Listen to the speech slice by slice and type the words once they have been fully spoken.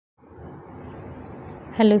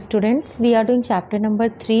Hello students, we are doing chapter number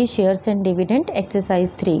 3 shares and dividend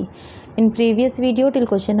exercise 3. In previous video till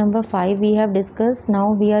question number 5 we have discussed.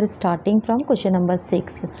 Now we are starting from question number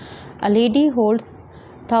 6. A lady holds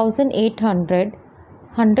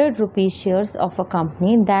 100 rupees shares of a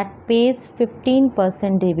company that pays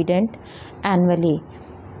 15% dividend annually.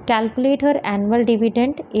 Calculate her annual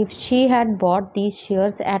dividend. If she had bought these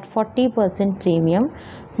shares at 40% premium,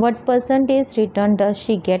 what percentage return does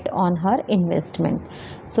she get on her investment?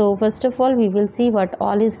 So first of all we will see what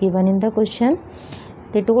all is given in the question.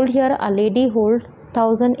 They told here a lady hold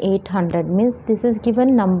 1800 means this is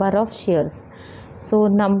given number of shares. So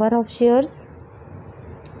number of shares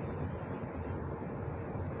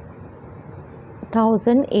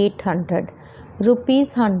 1800,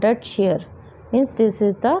 rupees 100 share means this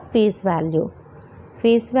is the face value.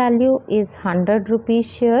 Face value is 100 rupees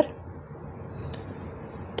share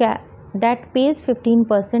that pays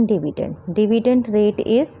 15% dividend. Dividend rate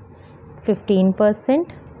is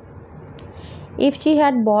 15%. If she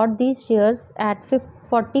had bought these shares at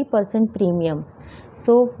 40% premium,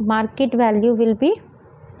 so market value will be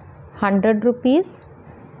 100 rupees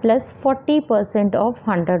plus 40% of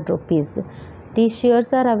 100 rupees. These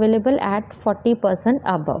shares are available at 40%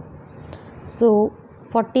 above. So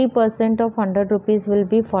 40% of 100 rupees will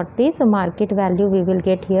be 40. So market value we will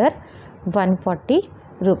get here 140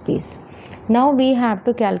 rupees. Now we have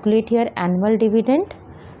to calculate here annual dividend.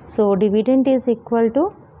 So dividend is equal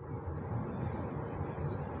to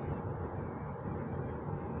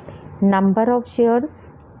number of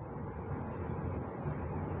shares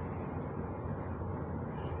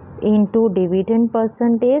into dividend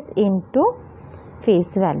percentage into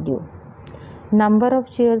face value. Number of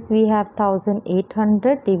shares we have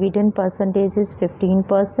 1800, dividend percentage is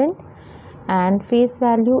 15% and face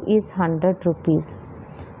value is 100 rupees.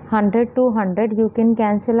 100 to 100 you can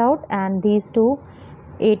cancel out, and these two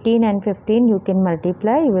 18 and 15 you can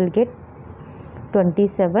multiply, you will get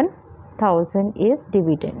 27,000 is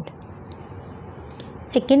dividend.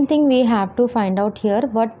 Second thing we have to find out here,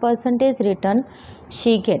 what percentage return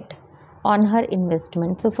she get on her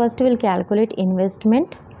investment. So first we will calculate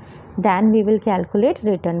investment, then we will calculate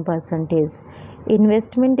return percentage.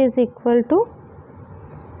 Investment is equal to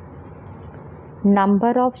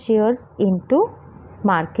number of shares into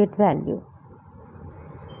market value.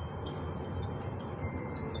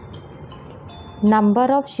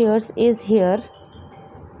 Number of shares is here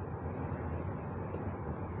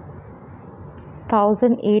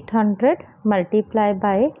 1800 multiplied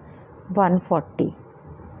by 140.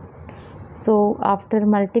 So after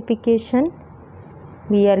multiplication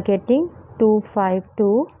we are getting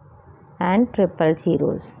 252 and triple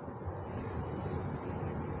zeros.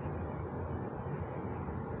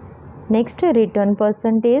 Next, return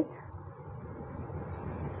percentage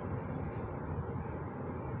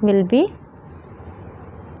will be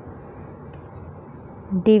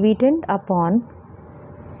dividend upon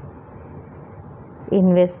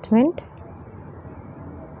investment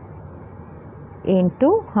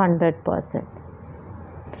into 100%.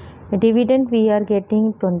 Dividend we are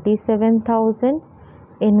getting 27,000,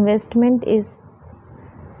 investment is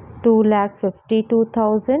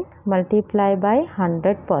 2,52,000 multiplied by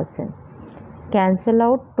 100%. Cancel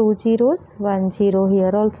out 2 zeros, 1 zero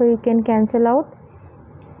here also you can cancel out,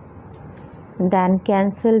 then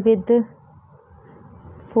cancel with the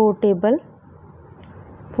 4 table,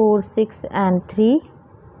 4, 6 and 3,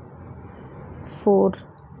 4,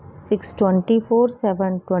 6, 24,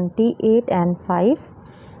 7, 28 and 5.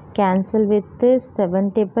 Cancel with the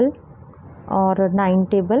 7 table or 9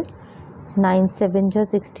 table, 9 7 ja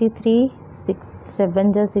 63, 6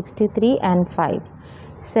 7 ja 63 and 5,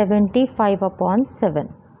 75 upon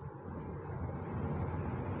 7.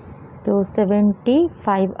 So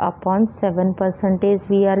 75 upon 7 percentage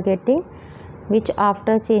we are getting, which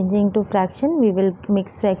after changing to fraction we will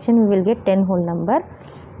mix fraction, we will get 10 whole number,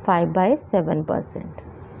 5 by 7%.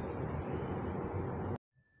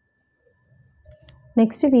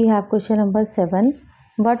 Next we have question number 7.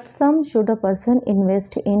 What sum should a person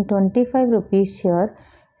invest in 25 rupees share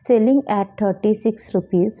selling at 36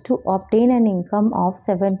 rupees to obtain an income of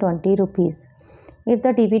 720 rupees? If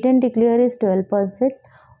the dividend declared is 12%,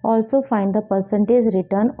 also find the percentage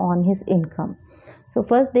return on his income. So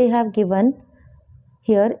first they have given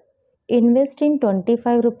here invest in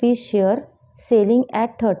 25 rupees share selling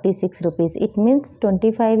at 36 rupees. It means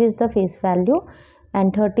 25 is the face value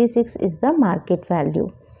and 36 is the market value.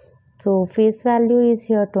 So face value is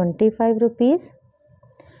here 25 rupees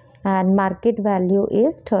and market value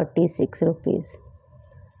is 36 rupees.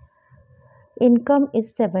 Income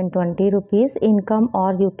is 720 rupees, income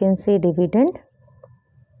or you can say dividend.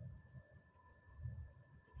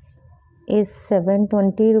 is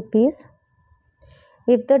 720 rupees.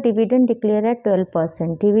 If the dividend declared at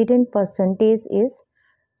 12%, dividend percentage is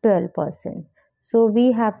 12%. So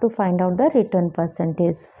we have to find out the return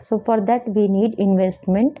percentage. So for that we need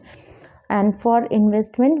investment, and for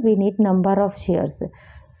investment we need number of shares.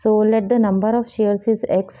 So let the number of shares is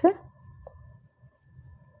X.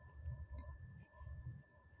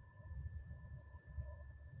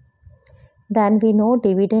 Then we know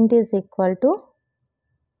dividend is equal to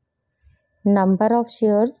number of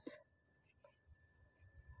shares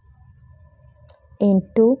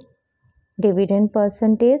into dividend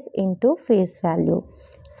percentage into face value.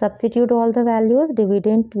 Substitute all the values.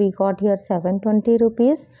 Dividend we got here 720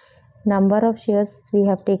 rupees. Number of shares we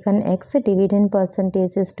have taken X. Dividend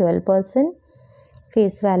percentage is 12%.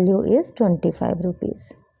 Face value is 25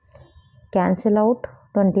 rupees. Cancel out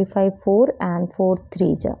 25 4 and 4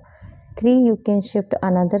 3 ja. 3 you can shift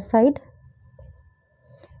another side.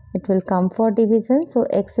 It will come for division. So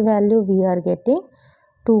X value we are getting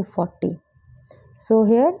 240. So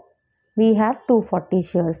here we have 240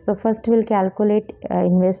 shares. So first we'll calculate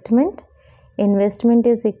investment. Investment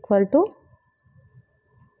is equal to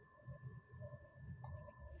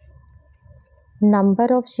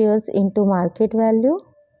number of shares into market value.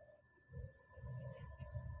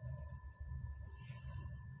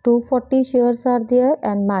 240 shares are there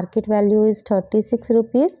and market value is 36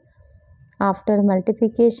 rupees. After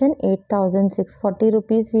multiplication 8640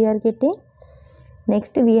 rupees we are getting.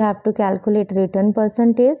 Next we have to calculate return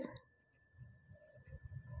percentage.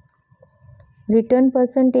 Return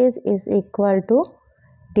percentage is equal to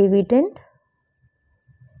dividend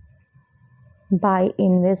by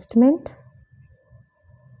investment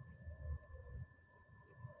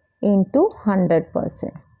into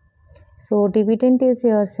 100%. So dividend is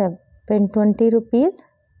here 720 rupees.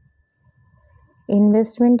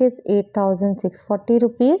 Investment is 8640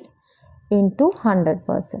 rupees into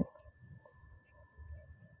 100%.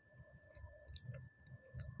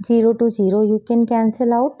 0 to 0 you can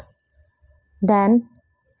cancel out. Then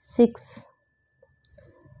 6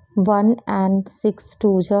 1 and 6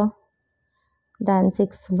 2 ja. Then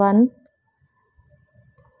 6 1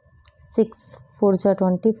 6 4 ja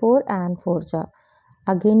 24 and 4 ja.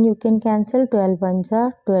 Again you can cancel. 12 1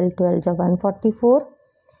 ja 12 12 ja 144.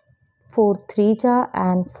 4 3 ja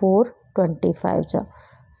and 4 25 ja.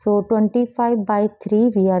 So 25 by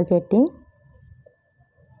 3 we are getting,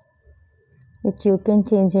 which you can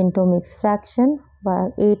change into mixed fraction,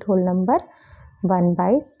 8 whole number 1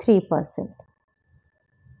 by 3%.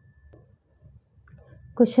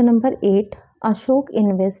 Question number 8. Ashok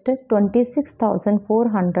invested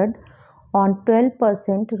 26,400 on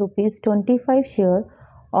 12% rupees 25 share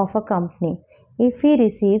of a company. If he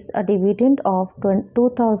receives a dividend of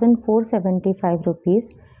 2,475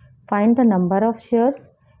 rupees, find the number of shares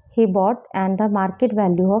he bought and the market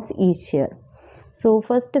value of each share. So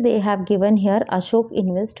first they have given here Ashok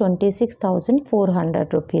invest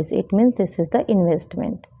 26,400 rupees. It means this is the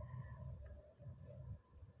investment.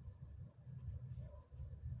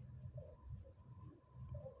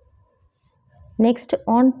 Next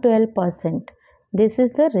on 12%, this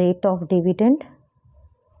is the rate of dividend.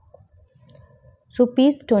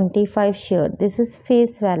 Rupees 25 share, this is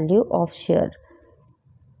face value of share.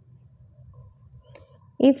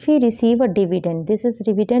 If he receive a dividend, this is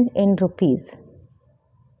dividend in rupees.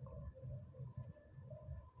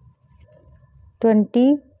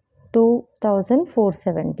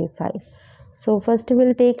 22,475. So first we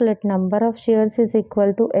will take, let number of shares is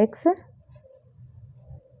equal to X.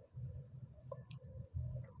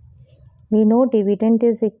 We know dividend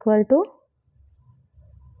is equal to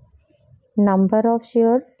number of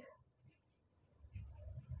shares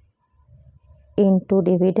into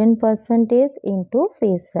dividend percentage into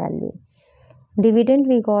face value. Dividend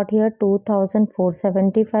we got here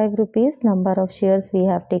 2,475 rupees. Number of shares we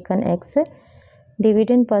have taken X.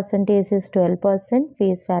 Dividend percentage is 12%.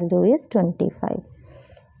 Face value is 25.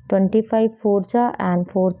 25 4 ja and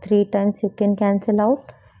 4 3 times you can cancel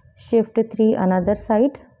out. Shift 3 another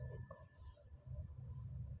side.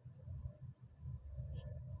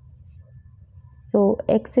 So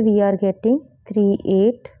X we are getting 3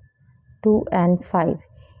 8 2 and 5.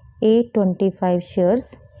 825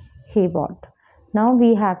 shares he bought. Now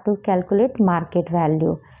we have to calculate market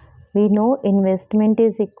value. We know investment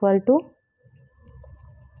is equal to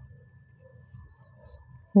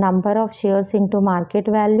number of shares into market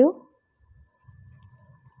value.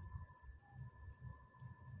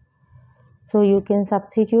 So you can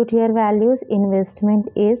substitute here values. Investment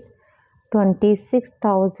is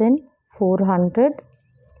 26,400.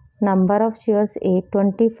 Number of shares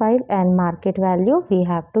 825 and market value we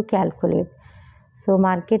have to calculate. So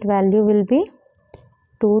market value will be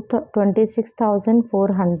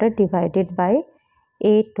 26,400 divided by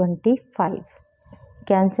 825.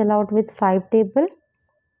 Cancel out with 5 table.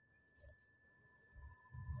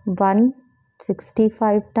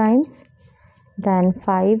 165 times, then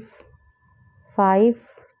 5,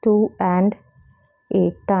 2 and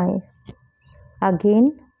 8 times.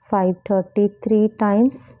 Again 533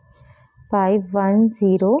 times,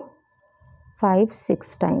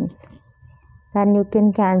 51056 times. Then you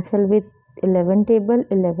can cancel with 11 table.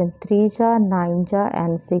 11 3 ja, 9 ja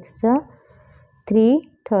and 6 ja,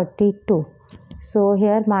 332. So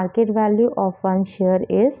here market value of one share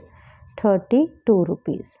is 32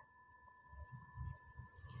 rupees.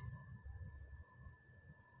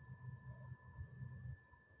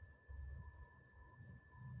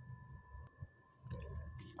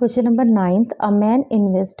 Question number 9th. A man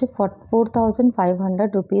invests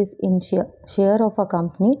 4,500 rupees in share of a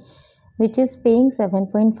company which is paying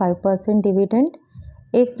 7.5% dividend.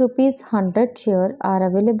 If rupees 100 share are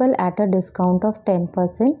available at a discount of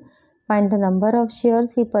 10%, find the number of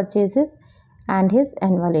shares he purchases and his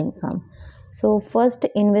annual income. So first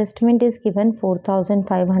investment is given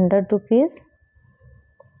 4,500 rupees.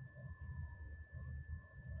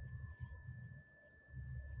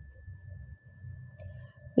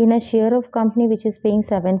 In a share of company which is paying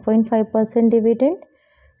 7.5% dividend.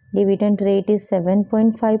 Dividend rate is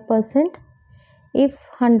 7.5%. If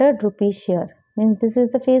 100 rupees share, means this is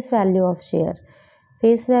the face value of share.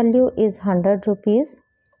 Face value is 100 rupees.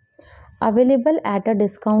 Available at a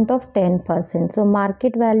discount of 10%. So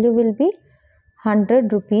market value will be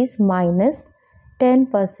 100 rupees minus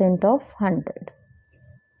 10% of 100.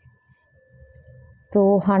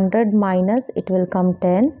 So 100 minus it will come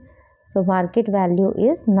 10. So market value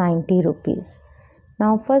is 90 rupees.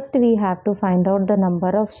 Now first we have to find out the number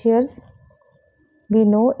of shares. We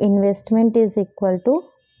know investment is equal to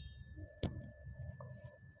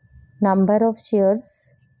number of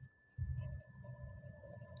shares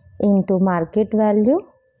into market value.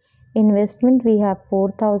 Investment we have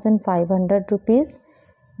 4,500 rupees.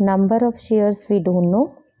 Number of shares we don't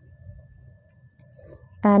know.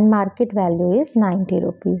 And market value is 90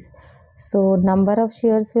 rupees. So number of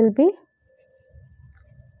shares will be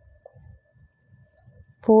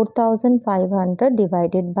 4,500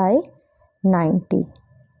 divided by 90.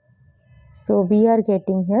 So we are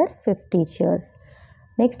getting here 50 shares.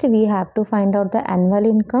 Next we have to find out the annual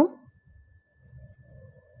income.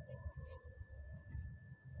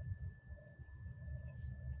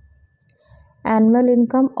 Annual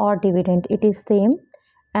income or dividend, it is same.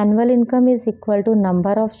 Annual income is equal to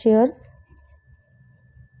number of shares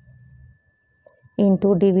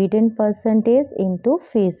into dividend percentage into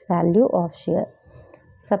face value of share.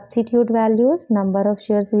 Substitute values. Number of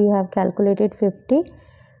shares we have calculated 50.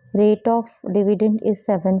 Rate of dividend is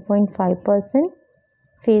 7.5%.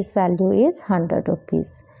 Face value is 100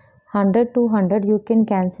 rupees. 100 to 100 you can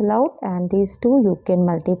cancel out and these two you can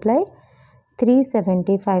multiply.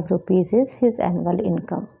 375 rupees is his annual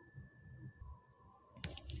income.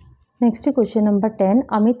 Next question number 10.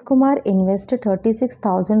 Amit Kumar invested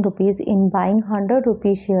 36,000 rupees in buying 100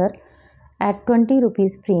 rupees share at 20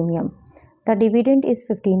 rupees premium. The dividend is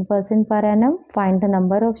 15% per annum. Find the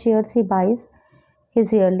number of shares he buys,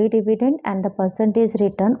 his yearly dividend and the percentage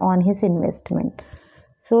return on his investment.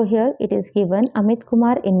 So here it is given Amit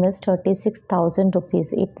Kumar invests 36,000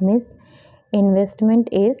 rupees. It means investment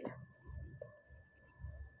is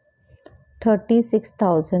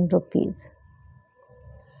 36,000 rupees.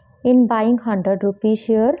 In buying 100 rupees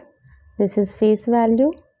share, this is face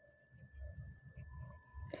value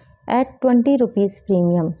at 20 rupees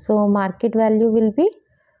premium. So market value will be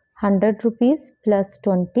 100 rupees plus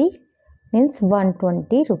 20 means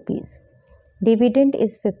 120 rupees. Dividend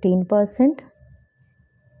is 15%.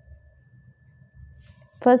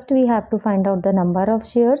 First we have to find out the number of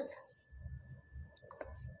shares.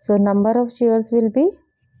 So number of shares will be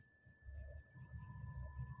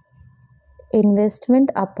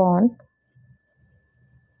investment upon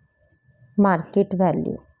market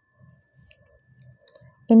value.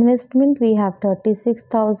 Investment we have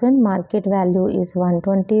 36,000, market value is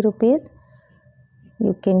 120 rupees.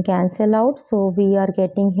 You can cancel out. So we are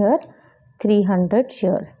getting here 300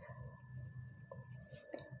 shares.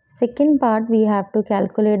 Second part we have to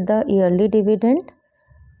calculate the yearly dividend.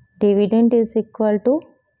 Dividend is equal to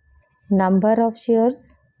number of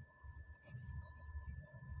shares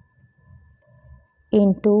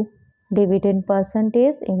into dividend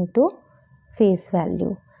percentage into face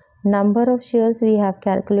value. Number of shares we have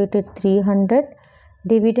calculated 300.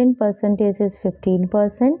 Dividend percentage is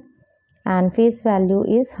 15% and face value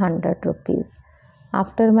is 100 rupees.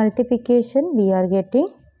 After multiplication, we are getting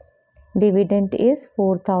dividend is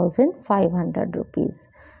 4500 rupees.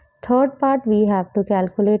 Third part, we have to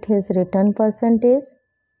calculate his return percentage.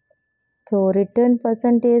 So return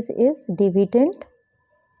percentage is dividend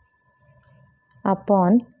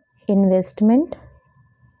upon investment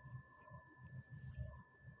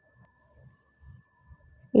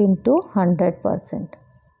into 100%.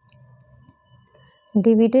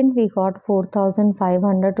 Dividend we got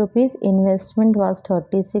 4500 rupees, investment was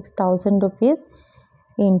 36,000 rupees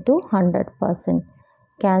into 100%.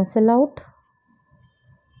 Cancel out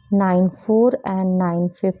 94 and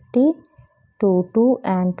 950, 2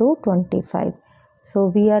 and 2 25. So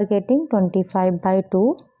we are getting 25 by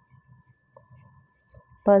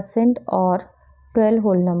 2% or 12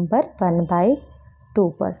 whole number 1 by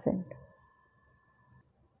 2%.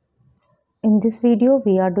 In this video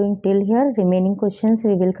we are doing till here. Remaining questions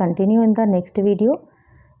we will continue in the next video.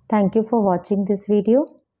 Thank you for watching this video.